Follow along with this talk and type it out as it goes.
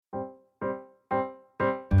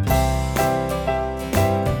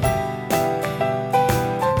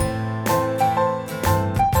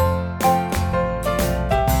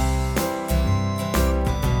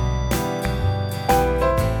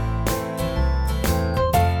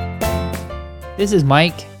This is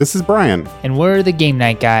Mike. This is Brian. And we're the Game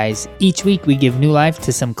Night Guys. Each week we give new life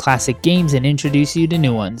to some classic games and introduce you to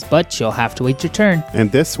new ones, but you'll have to wait your turn.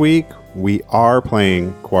 And this week, we are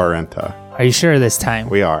playing Cuarenta. Are you sure this time?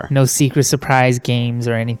 We are. No secret surprise games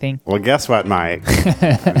or anything? Well, guess what, Mike?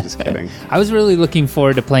 I'm just kidding. I was really looking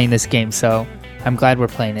forward to playing this game, so I'm glad we're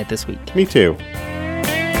playing it this week. Me too.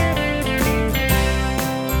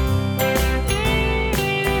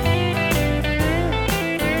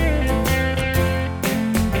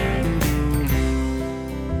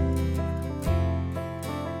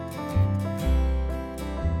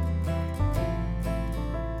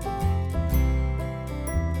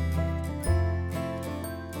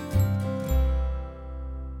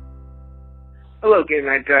 Hello, Game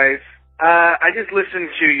Night Guys. I just listened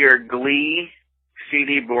to your Glee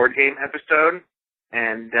CD board game episode,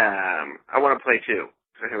 and I want to play too.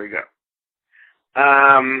 So here we go.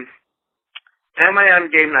 Am I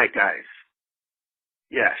on Game Night Guys?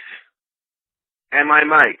 Yes. Am I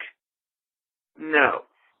Mike? No.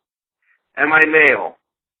 Am I male?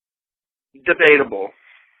 Debatable.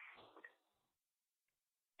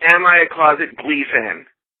 Am I a closet Glee fan?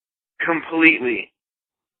 Completely.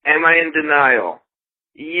 Am I in denial?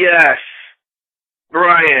 Yes.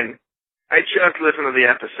 Brian, I just listened to the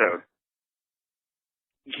episode.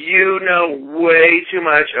 You know way too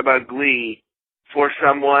much about Glee for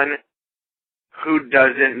someone who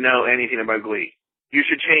doesn't know anything about Glee. You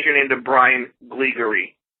should change your name to Brian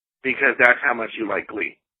Gleegery, because that's how much you like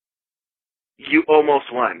Glee. You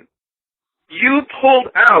almost won. You pulled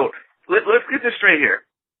out, let's get this straight here.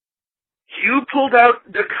 You pulled out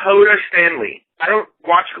Dakota Stanley. I don't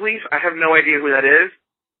watch Glee, so I have no idea who that is.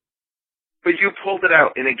 But you pulled it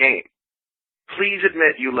out in a game. Please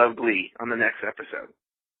admit you love Glee on the next episode.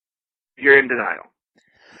 You're in denial.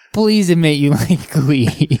 Please admit you like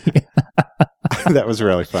Glee. That was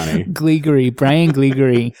really funny. Gleegery, Brian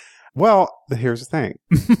Gleegery. Well, here's the thing.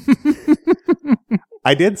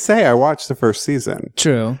 I did say I watched the first season.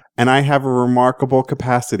 True. And I have a remarkable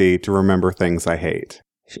capacity to remember things I hate.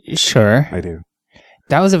 Sure. I do.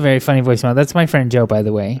 That was a very funny voicemail. That's my friend Joe, by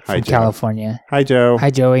the way, from California. Hi, Joe. Hi,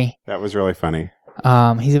 Joey. That was really funny.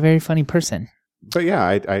 He's a very funny person. But yeah,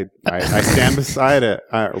 I stand beside it.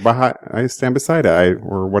 I stand beside it.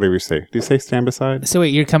 Or what do you say? Do you say stand beside? So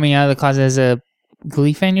wait, you're coming out of the closet as a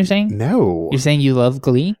Glee fan, you're saying? No. You're saying you love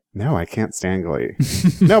Glee? No, I can't stand Glee.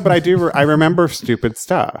 No, but I do. I remember stupid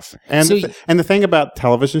stuff. And and the thing about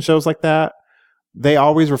television shows like that, they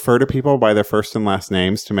always refer to people by their first and last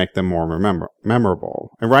names to make them more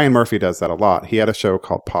memorable. And Ryan Murphy does that a lot. He had a show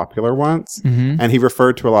called Popular once, and he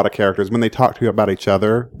referred to a lot of characters. When they talk to you about each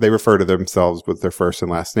other, they refer to themselves with their first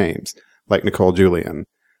and last names, like Nicole Julian,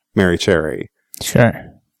 Mary Cherry, sure,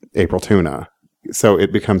 April Tuna. So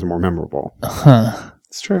it becomes more memorable. Huh.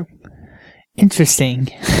 It's true. Interesting.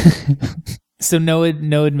 So no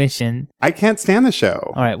admission. I can't stand the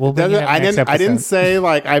show. All right, we'll bring it up next episode. I didn't say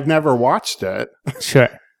like I've never watched it. Sure.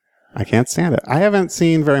 I can't stand it. I haven't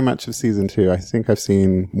seen very much of season 2. I think I've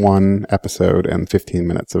seen one episode and 15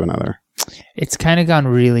 minutes of another. It's kind of gone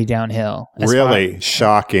really downhill. Really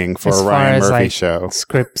shocking for a Ryan Murphy show.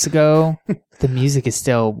 Scripts go. The music is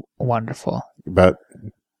still wonderful. But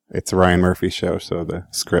it's a Ryan Murphy show, so the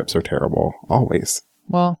scripts are terrible. Always.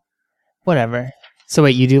 Well, whatever. So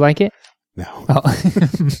wait, you do like it? No. Oh.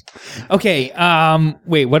 Okay.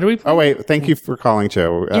 Wait, what are we? Oh, wait. Thank you for calling,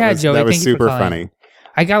 Joe. Joey. That was super funny.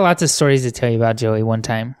 I got lots of stories to tell you about Joey one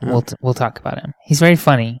time. Oh. We'll talk about him. He's very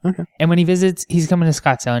funny. Okay. And when he visits, he's coming to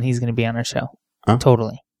Scottsdale and he's going to be on our show. Oh.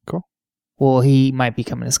 Totally. Cool. Well, he might be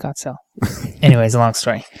coming to Scottsdale. Anyways, a long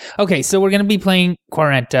story. Okay, so we're going to be playing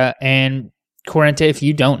Cuarenta, and Cuarenta, if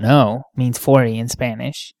you don't know, means 40 in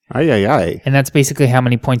Spanish. Ay, ay, ay. And that's basically how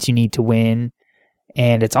many points you need to win.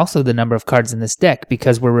 And it's also the number of cards in this deck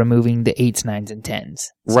because we're removing the 8s, 9s, and 10s.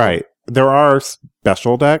 So. Right. There are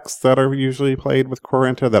special decks that are usually played with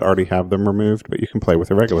Cuarenta that already have them removed, but you can play with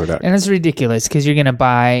a regular deck. And it's ridiculous because you're going to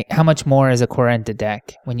buy... How much more is a Cuarenta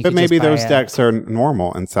deck? But maybe those decks are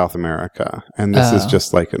normal in South America, and this is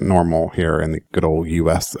just like normal here in the good old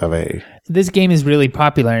US of A. This game is really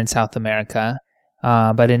popular in South America,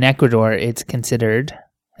 but in Ecuador, it's considered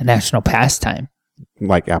a national pastime.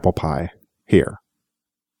 Like apple pie here.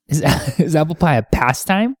 Is apple pie a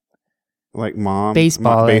pastime? Like mom,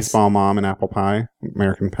 baseball mom, and apple pie,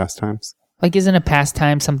 American pastimes. Like, isn't a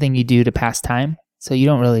pastime something you do to pass time? So you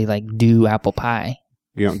don't really like do apple pie.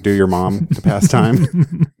 You don't do your mom to pass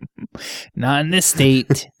time. Not in this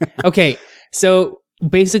state. Okay, so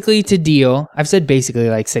basically to deal, I've said basically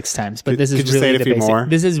like 6 times, but this is really the basic. More?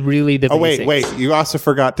 This is really the basics. Wait. You also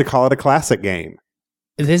forgot to call it a classic game.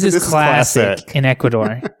 This is classic in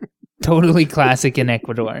Ecuador. Totally classic in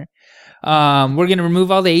Ecuador. We're going to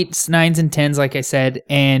remove all the 8s, 9s, and 10s, like I said.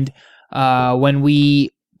 And when we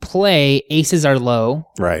play, aces are low.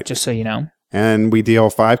 Right. Just so you know. And we deal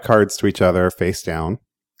 5 cards to each other face down.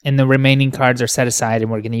 And the remaining cards are set aside, and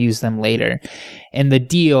we're going to use them later. And the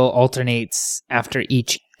deal alternates after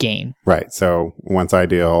each game. Right. So once I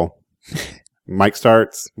deal, Mike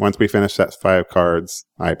starts. Once we finish that 5 cards,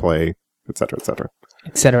 I play, etc., etc.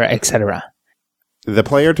 Etc., etc. The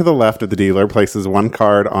player to the left of the dealer places 1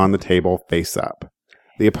 card on the table face up.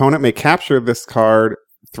 The opponent may capture this card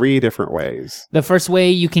 3 different ways. The first way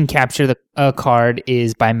you can capture a card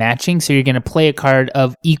is by matching. So you're going to play a card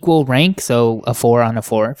of equal rank, so a 4 on a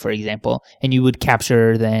 4, for example, and you would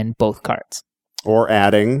capture then both cards. Or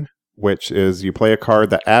adding, which is you play a card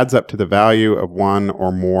that adds up to the value of 1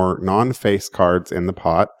 or more non-face cards in the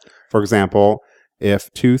pot. For example, if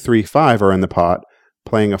 2, 3, 5 are in the pot,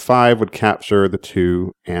 playing a 5 would capture the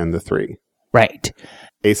 2 and the 3. Right.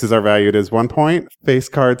 Aces are valued as 1 point. Face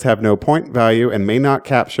cards have no point value and may not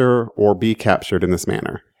capture or be captured in this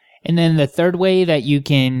manner. And then the third way that you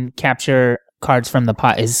can capture cards from the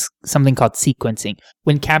pot is something called sequencing.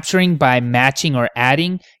 When capturing by matching or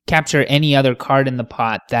adding, capture any other card in the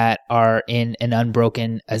pot that are in an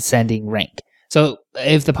unbroken ascending rank. So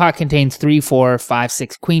if the pot contains 3, 4, 5,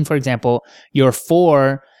 6, queen, for example, your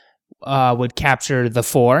 4 would capture the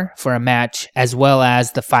 4 for a match, as well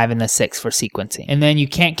as the 5 and the 6 for sequencing. And then you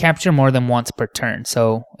can't capture more than once per turn.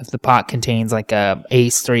 So if the pot contains like a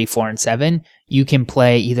ace, 3, 4, and 7, you can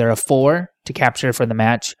play either a 4 to capture for the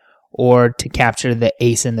match, or to capture the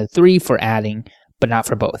ace and the 3 for adding, but not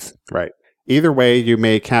for both. Right. Either way, you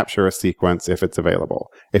may capture a sequence if it's available.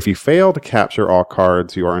 If you fail to capture all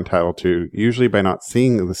cards you are entitled to, usually by not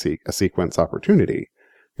seeing a sequence opportunity,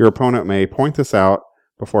 your opponent may point this out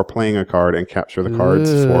before playing a card and capture the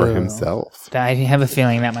cards for himself. I have a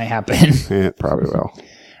feeling that might happen. It probably will.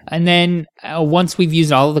 And then once we've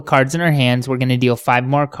used all of the cards in our hands, we're going to deal 5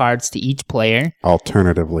 more cards to each player.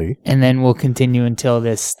 Alternatively. And then we'll continue until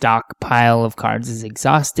this stockpile of cards is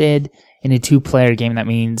exhausted. In a 2-player game, that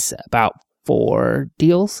means about 4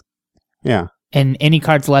 deals. Yeah. And any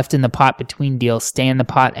cards left in the pot between deals stay in the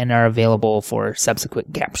pot and are available for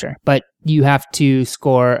subsequent capture. But you have to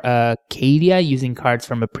score a Cadia using cards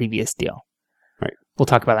from a previous deal. Right. We'll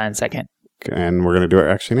talk about that in a second. And we're going to do it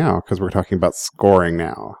actually now, because we're talking about scoring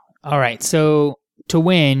now. All right. So to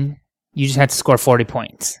win, you just have to score 40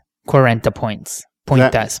 points. Cuarenta points.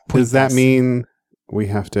 Does that mean we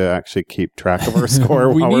have to actually keep track of our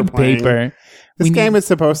score we while need we're playing? Paper. This game is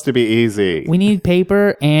supposed to be easy. We need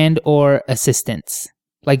paper and or assistants.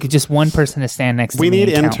 Like just one person to stand next to me. We need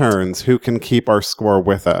and interns who can keep our score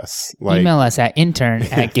with us. Like, email us at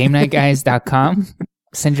intern@GameNightGuys.com.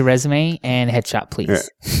 Send your resume and headshot, please. Yeah.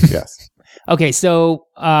 Yes. Okay, so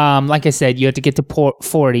like I said, you have to get to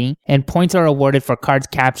 40, and points are awarded for cards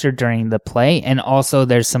captured during the play, and also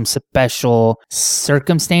there's some special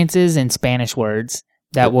circumstances in Spanish words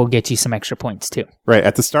that will get you some extra points too. Right.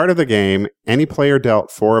 At the start of the game, any player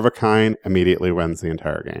dealt 4 of a kind immediately wins the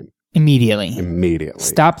entire game. Immediately.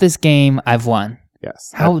 Stop this game, I've won.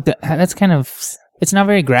 Yes. That's kind of, it's not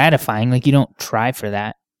very gratifying. Like you don't try for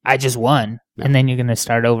that. I just won. No. And then you're going to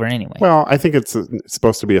start over anyway. Well, I think it's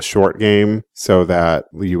supposed to be a short game so that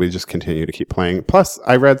you would just continue to keep playing. Plus,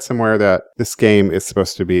 I read somewhere that this game is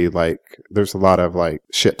supposed to be like, there's a lot of like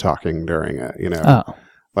shit talking during it, you know? Oh.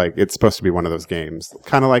 Like, it's supposed to be one of those games,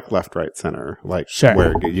 kind of like Left, Right, Center, like sure.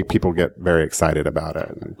 where people get very excited about it.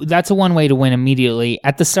 That's a one way to win immediately.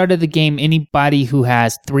 At the start of the game, anybody who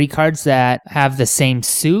has 3 cards that have the same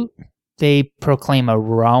suit, they proclaim a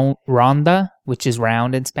ronda, which is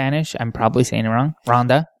round in Spanish. I'm probably saying it wrong.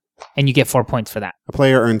 Ronda. And you get 4 points for that. A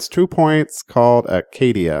player earns 2 points called a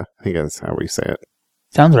Cadia. I think that's how we say it.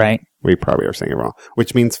 Sounds right. We probably are saying it wrong,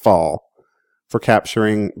 which means fall. For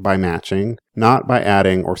capturing by matching, not by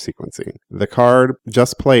adding or sequencing. The card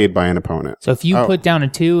just played by an opponent. So if you put down a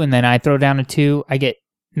 2 and then I throw down a 2, I get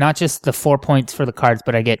not just the 4 points for the cards,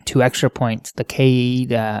 but I get 2 extra points. The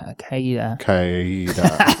Caida.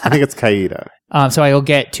 I think it's Caida. So I'll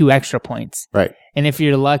get 2 extra points. Right. And if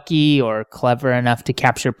you're lucky or clever enough to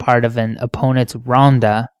capture part of an opponent's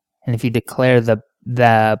ronda, and if you declare the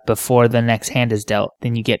before the next hand is dealt,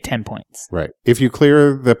 then you get 10 points. Right. If you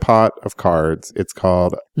clear the pot of cards, it's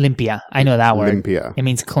called limpia. I know that word. Limpia. It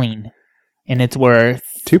means clean. And it's worth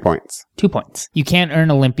 2 points. 2 points. You can't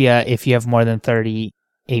earn Olympia if you have more than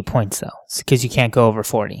 38 points, though, because you can't go over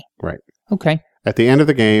 40. Right. Okay. At the end of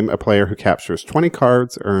the game, a player who captures 20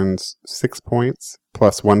 cards earns 6 points,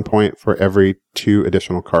 plus 1 point for every 2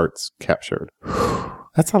 additional cards captured.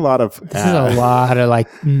 That's a lot of... This is a lot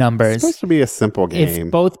of numbers. It's supposed to be a simple game.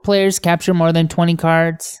 If both players capture more than 20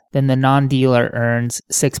 cards, then the non-dealer earns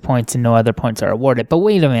 6 points and no other points are awarded. But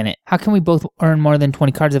wait a minute. How can we both earn more than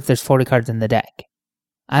 20 cards if there's 40 cards in the deck?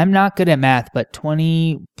 I'm not good at math, but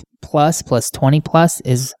 20 plus 20 plus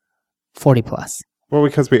is 40 plus. Well,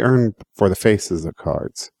 because we earn for the faces of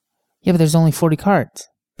cards. Yeah, but there's only 40 cards.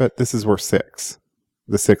 But this is worth 6.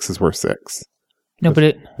 The 6 is worth 6. No,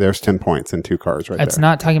 but there's 10 points and 2 cards right there. It's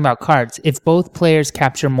not talking about cards. If both players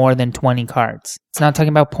capture more than 20 cards, it's not talking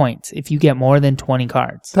about points. If you get more than 20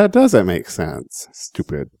 cards. That doesn't make sense.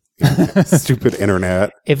 Stupid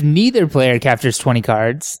internet. If neither player captures 20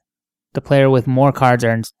 cards, the player with more cards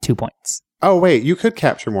earns 2 points. Oh, wait. You could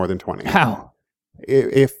capture more than 20. How?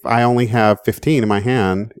 If I only have 15 in my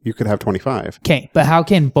hand, you could have 25. Okay, but how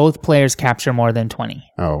can both players capture more than 20?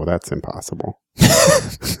 Oh, that's impossible.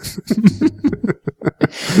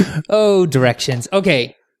 Oh, directions.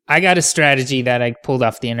 Okay, I got a strategy that I pulled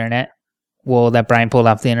off the internet. Well, that Brian pulled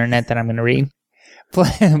off the internet that I'm going to read.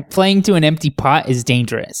 Playing to an empty pot is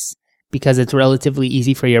dangerous because it's relatively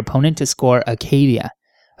easy for your opponent to score Acadia.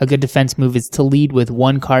 A good defense move is to lead with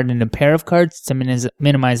 1 card and a pair of cards to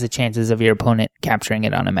minimize the chances of your opponent capturing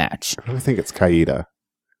it on a match. I think it's Caída.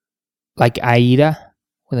 Like Aida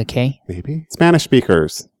with a K? Maybe. Spanish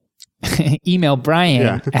speakers. Email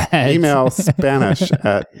Brian. Yeah. Email Spanish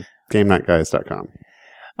at GameNightGuys.com.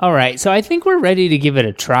 All right, so I think we're ready to give it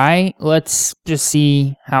a try. Let's just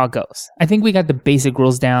see how it goes. I think we got the basic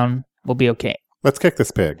rules down. We'll be okay. Let's kick this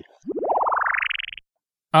pig.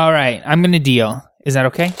 All right, I'm going to deal. Is that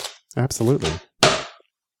okay? Absolutely. That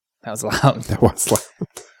was loud. That was loud.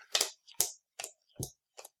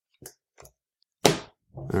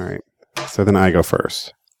 All right. So then I go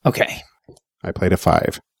first. Okay. I played a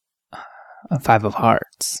 5. A 5 of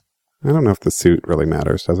hearts. I don't know if the suit really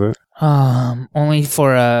matters, does it? Only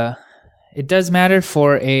for a... It does matter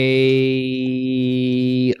for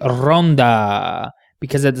a ronda.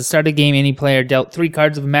 Because at the start of the game, any player dealt 3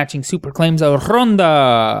 cards of matching super claims a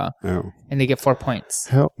ronda. Oh. And they get 4 points.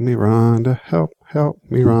 Help me, Rhonda. Help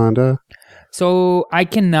me, Rhonda. So I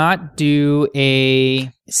cannot do a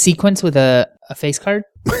sequence with a face card?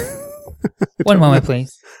 One moment,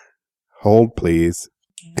 please. Hold, please.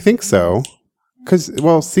 I think so. Because,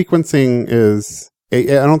 well, sequencing is... I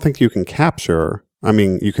don't think you can capture. I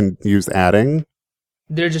mean, you can use adding.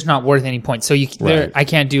 They're just not worth any points. So Right. I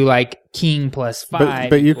can't do king plus 5.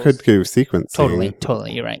 But you could do sequencing.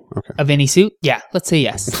 Totally. You're right. Okay. Of any suit? Yeah, let's say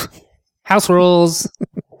yes. House rules.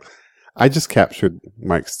 I just captured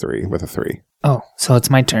Mike's 3 with a 3. Oh, so it's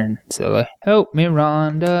my turn. So help me,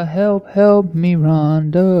 Rhonda. Help me,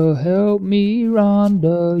 Rhonda. Help me,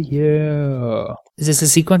 Rhonda. Yeah. Is this a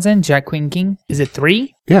sequence then? Jack, Queen, King? Is it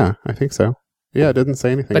 3? Yeah, I think so. Yeah, it didn't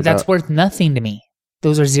say anything But that's worth nothing to me.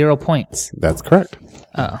 Those are 0 points. That's correct.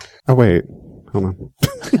 Oh. Oh, wait. Hold on.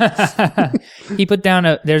 He put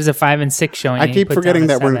down there's a 5 and 6 showing. I keep forgetting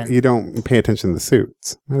that you don't pay attention to the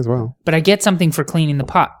suits. Might as well. But I get something for cleaning the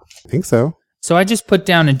pot. I think so. So I just put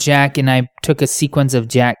down a Jack and I took a sequence of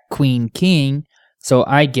Jack, Queen, King. So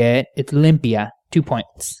I get, it's Olympia, 2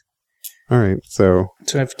 points. All right, so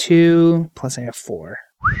I have 2, plus I have 4.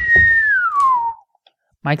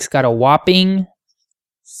 Mike's got a whopping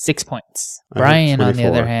 6 points. Brian, on the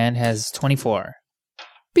other hand, has 24.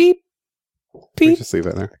 Beep. Beep. Just leave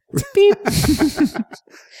it there. Beep.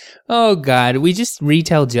 Oh, God. We just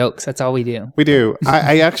retell jokes. That's all we do. We do.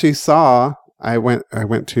 I actually saw... I went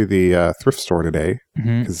to the thrift store today.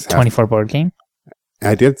 Mm-hmm. 24 board game?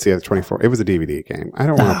 I did see a 24. It was a DVD game. I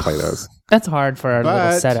don't want to play those. That's hard for our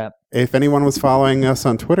little setup. If anyone was following us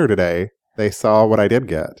on Twitter today, they saw what I did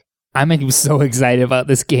get. I'm so excited about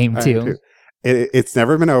this game, too. It's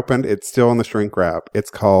never been opened. It's still in the shrink wrap.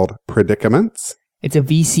 It's called Predicaments. It's a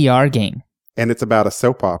VCR game. And it's about a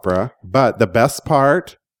soap opera. But the best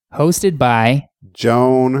part... Hosted by...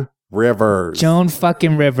 Joan Rivers. Joan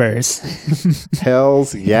fucking Rivers.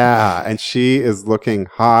 Hells yeah. And she is looking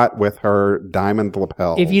hot with her diamond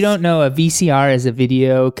lapels. If you don't know, a VCR is a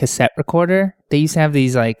video cassette recorder. They used to have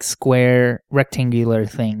these square rectangular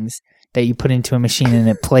things that you put into a machine and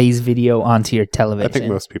it plays video onto your television. I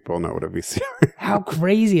think most people know what a VCR is. How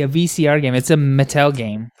crazy, a VCR game. It's a Mattel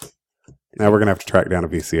game. Now we're going to have to track down a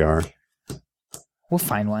VCR. We'll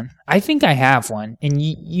find one. I think I have one. And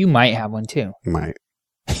you might have one too. Might.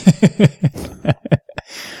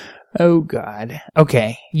 Oh, God.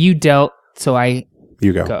 Okay. You dealt, so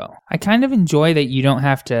You go. I kind of enjoy that you don't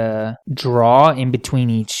have to draw in between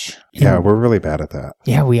each. Yeah, we're really bad at that.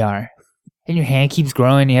 Yeah, we are. And your hand keeps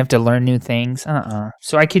growing. You have to learn new things.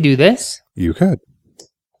 So I could do this? You could.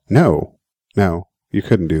 No, you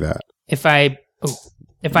couldn't do that. If I... Oh,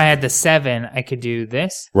 if I had the 7, I could do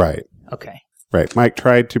this? Right. Okay. Right. Mike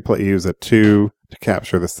tried to use a 2 to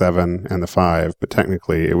capture the 7 and the 5, but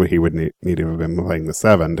technically he would need to have been playing the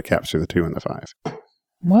 7 to capture the 2 and the 5.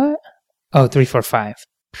 What? Oh, 3, 4, 5.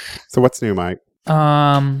 So what's new, Mike?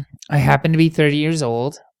 I happen to be 30 years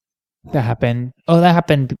old. That happened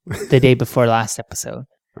the day before last episode.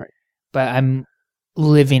 Right. But I'm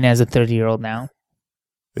living as a 30-year-old now.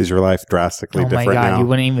 Is your life drastically different now? Oh my God, you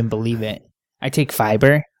wouldn't even believe it. I take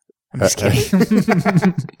fiber. I'm just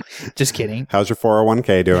kidding. Just kidding. How's your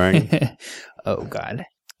 401k doing? Oh God.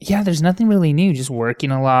 Yeah, there's nothing really new. Just working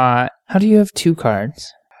a lot. How do you have 2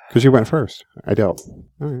 cards? Because you went first. I dealt.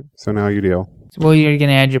 All right. So now you deal. Well, you're going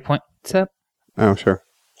to add your points up? Oh, sure.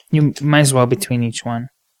 You might as well between each one.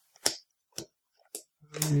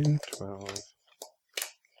 12.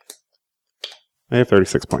 I have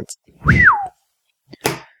 36 points.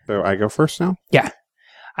 So I go first now? Yeah.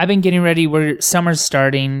 I've been getting ready. Summer's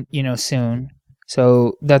starting, soon.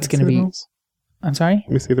 So that's going to be... Rules? I'm sorry?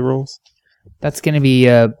 Let me see the rules. That's going to be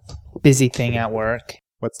a busy thing at work.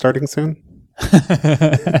 What's starting soon?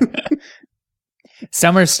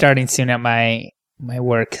 Summer's starting soon at my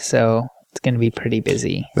work, so it's going to be pretty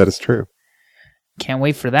busy. That is true. Can't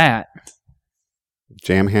wait for that.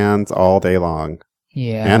 Jam hands all day long.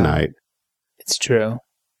 Yeah. And night. It's true.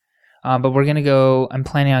 But we're going to go... I'm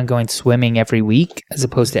planning on going swimming every week as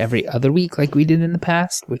opposed to every other week like we did in the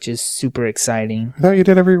past, which is super exciting. I thought you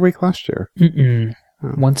did every week last year. Mm-mm.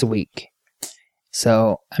 Oh. Once a week.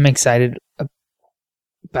 So I'm excited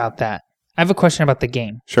about that. I have a question about the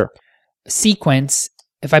game. Sure. Sequence,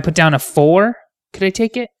 if I put down a 4, could I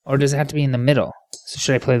take it? Or does it have to be in the middle? So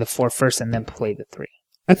should I play the 4 first and then play the 3?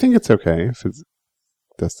 I think it's okay if it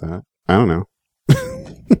does that. I don't know.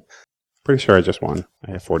 Pretty sure I just won.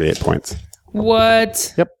 I have 48 points.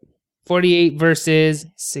 What? Yep. 48 versus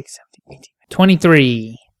 6, 17, 18,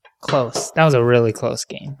 23. Close. That was a really close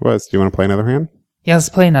game. Do you want to play another hand? Yeah, let's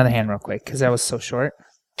play another hand real quick because that was so short.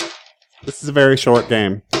 This is a very short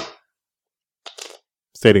game.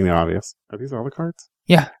 Stating the obvious. Are these all the cards?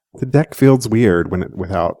 Yeah. The deck feels weird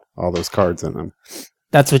without all those cards in them.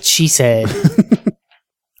 That's what she said.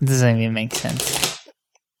 It doesn't even make sense.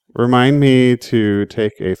 Remind me to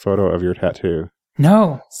take a photo of your tattoo.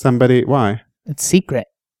 No. Why? It's secret.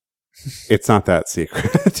 It's not that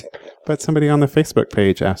secret. But somebody on the Facebook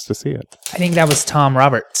page asked to see it. I think that was Tom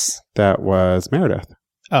Roberts. That was Meredith.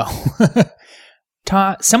 Oh.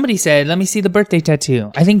 Tom. Somebody said, let me see the birthday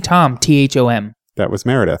tattoo. I think Tom, Thom. That was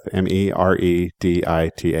Meredith,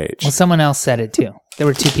 Meredith. Well, someone else said it too. There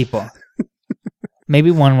were 2 people.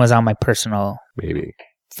 Maybe one was on my personal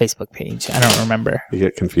Facebook page. I don't remember. You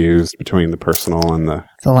get confused between the personal and the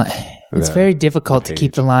It's very difficult to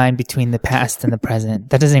keep the line between the past and the present.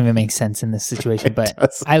 That doesn't even make sense in this situation, but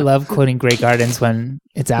I love quoting Grey Gardens when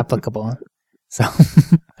it's applicable. So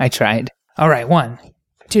I tried. All right, 1,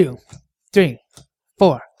 2, 3,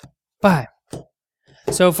 4, 5.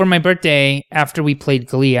 So for my birthday, after we played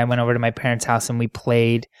Glee, I went over to my parents' house and we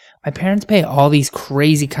played. My parents play all these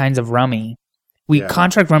crazy kinds of rummy.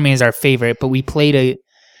 Contract rummy is our favorite, but we played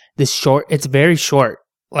this short. It's very short.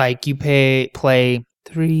 Like you play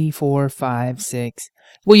 3, 4, 5, 6.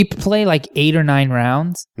 Well, you play like 8 or 9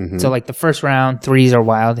 rounds. Mm-hmm. So like the first round, 3s are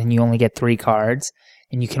wild, and you only get 3 cards,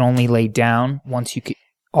 and you can only lay down once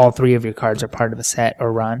all 3 of your cards are part of a set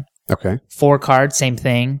or run. Okay. 4 cards, same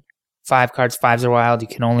thing. 5 cards, 5s are wild. You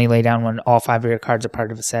can only lay down when all 5 of your cards are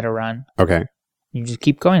part of a set or run. Okay. You just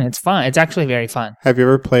keep going. It's fun. It's actually very fun. Have you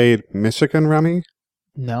ever played Michigan Rummy?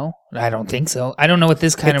 No, I don't think so. I don't know what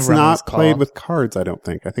this kind of rummy is called. It's not played with cards, I don't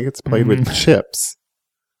think. I think it's played with chips.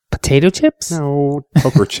 Potato chips? No,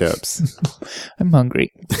 poker chips. I'm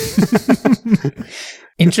hungry.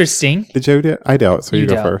 Interesting. Did you? I doubt, so you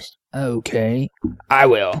go first. Okay, I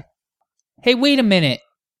will. Hey, wait a minute.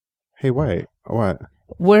 Hey, wait. What?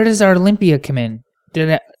 Where does our Olympia come in?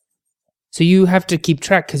 So you have to keep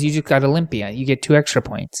track because you just got Olympia. You get 2 extra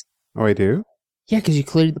points. Oh, I do? Yeah, because you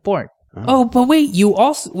cleared the board. Oh, but wait,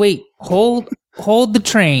 hold the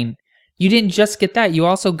train. You didn't just get that. You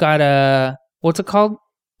also got what's it called?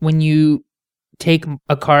 When you take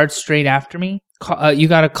a card straight after me? You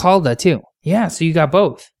got a Calda too. Yeah, so you got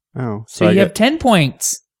both. Oh. So you have 10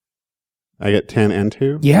 points. I get 10 and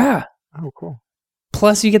 2? Yeah. Oh, cool.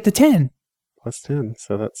 Plus you get the 10. Plus 10,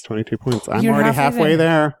 so that's 22 points. I'm already halfway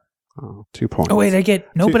there. Oh, 2 points. Oh, wait, I get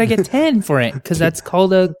 10 for it, because that's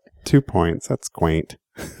called 2 points, that's quaint.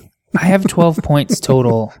 I have 12 points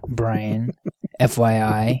total, Brian.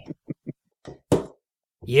 FYI.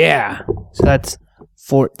 Yeah. So that's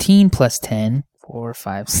 14 plus 10. 4,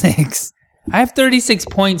 5, 6. I have 36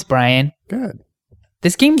 points, Brian. Good.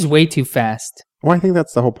 This game's way too fast. Well, I think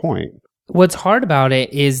that's the whole point. What's hard about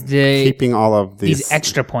it is keeping all of these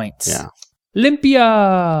extra points. Yeah.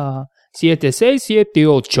 Limpia 7, 6, 7,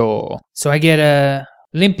 8. So I get a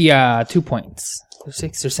Limpia 2 points.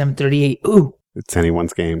 6 or 7, 38. Ooh. It's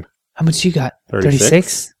anyone's game. How much you got?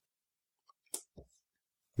 36?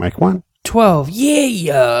 Mike won. 12.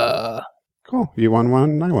 Yeah. Cool. You won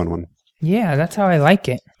one, I won one. Yeah, that's how I like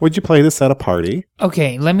it. Would you play this at a party?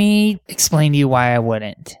 Okay, let me explain to you why I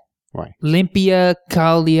wouldn't. Why? Limpia,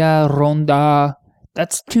 Calia, Ronda.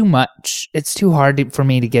 That's too much. It's too hard for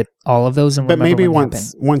me to get all of those. And but maybe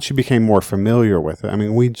once you became more familiar with it. I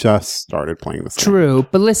mean, we just started playing this. True,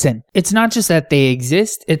 but listen, it's not just that they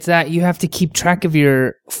exist. It's that you have to keep track of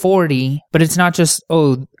your 40. But it's not just,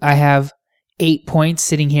 I have 8 points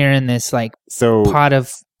sitting here in this pot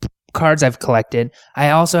of cards I've collected.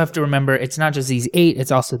 I also have to remember it's not just these 8, it's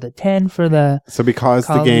also the 10 for the because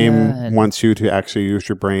the game wants you to actually use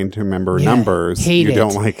your brain to remember numbers,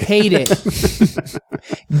 don't like it. Hate it.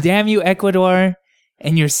 Damn you, Ecuador,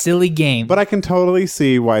 and your silly game. But I can totally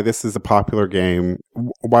see why this is a popular game,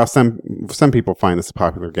 while some people find this a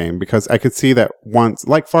popular game, because I could see that once,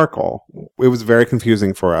 like Farkle, it was very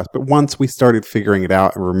confusing for us, but once we started figuring it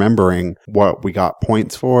out and remembering what we got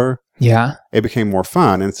points for, it became more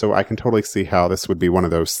fun. And so I can totally see how this would be one of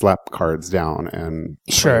those slap cards down and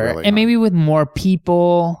really and maybe with more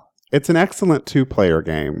people. It's an excellent 2-player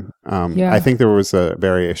game. I think there was a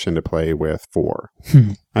variation to play with 4.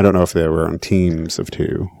 I don't know if they were on teams of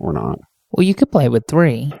 2 or not. Well, you could play with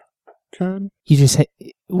 3. Could. You just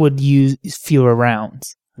would use fewer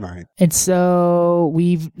rounds. Right. And so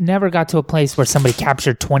we've never got to a place where somebody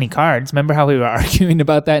captured 20 cards. Remember how we were arguing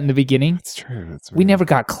about that in the beginning? That's true. We never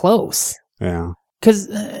got close. Yeah. Because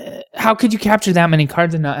how could you capture that many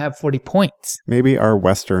cards and not have 40 points? Maybe our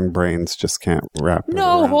Western brains just can't wrap it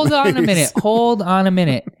around. Hold on a minute. Hold on a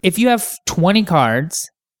minute. If you have 20 cards,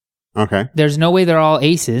 there's no way they're all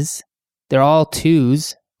aces. They're all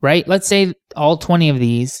 2s, right? Let's say all 20 of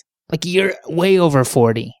these. You're way over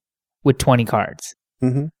 40 with 20 cards.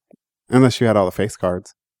 Mm-hmm. Unless you had all the face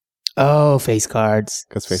cards. Oh, face cards.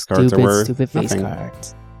 Because face cards are worth stupid face nothing.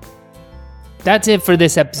 Cards. That's it for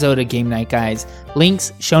this episode of Game Night Guys.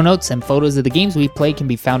 Links, show notes, and photos of the games we play can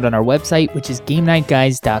be found on our website, which is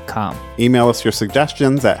GameNightGuys.com. Email us your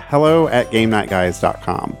suggestions at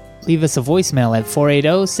hello@GameNightGuys.com. Leave us a voicemail at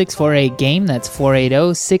 480-648-GAME. That's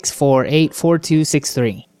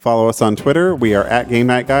 480-648-4263. Follow us on Twitter. We are at Game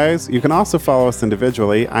Night Guys. You can also follow us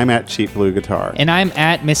individually. I'm at Cheap Blue Guitar. And I'm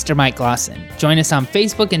at Mr. Mike Lawson. Join us on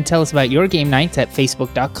Facebook and tell us about your game nights at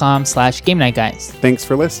facebook.com/GameNightGuys. Thanks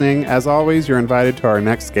for listening. As always, you're invited to our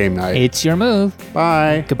next game night. It's your move.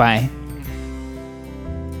 Bye. Goodbye.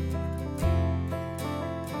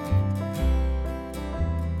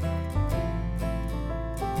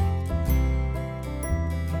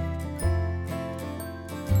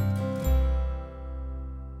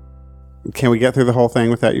 Can we get through the whole thing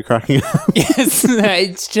without you cracking up? Yes,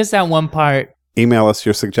 it's just that one part. Email us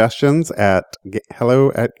your suggestions at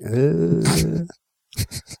hello at...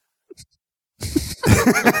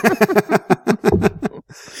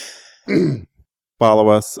 Follow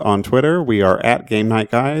us on Twitter. We are at Game Night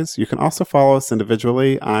Guys. You can also follow us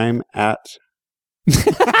individually. I'm at...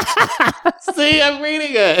 See, I'm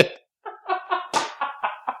reading it.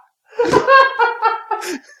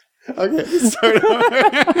 Okay, start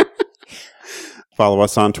over. Follow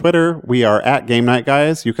us on Twitter. We are at Game Night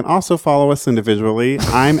Guys. You can also follow us individually.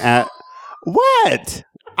 I'm at... What?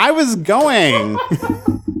 I was going.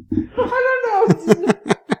 I don't know.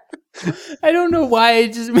 I don't know why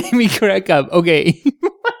it just made me crack up. Okay.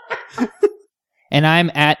 And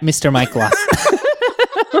I'm at Mr. Mike Lawson.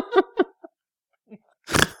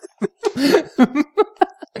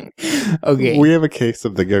 Okay. We have a case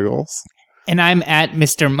of the giggles. And I'm at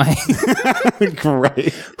Mr. Mike.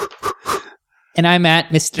 Great. And I'm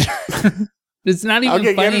at Mr. It's not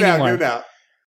even funny anymore. Get it out.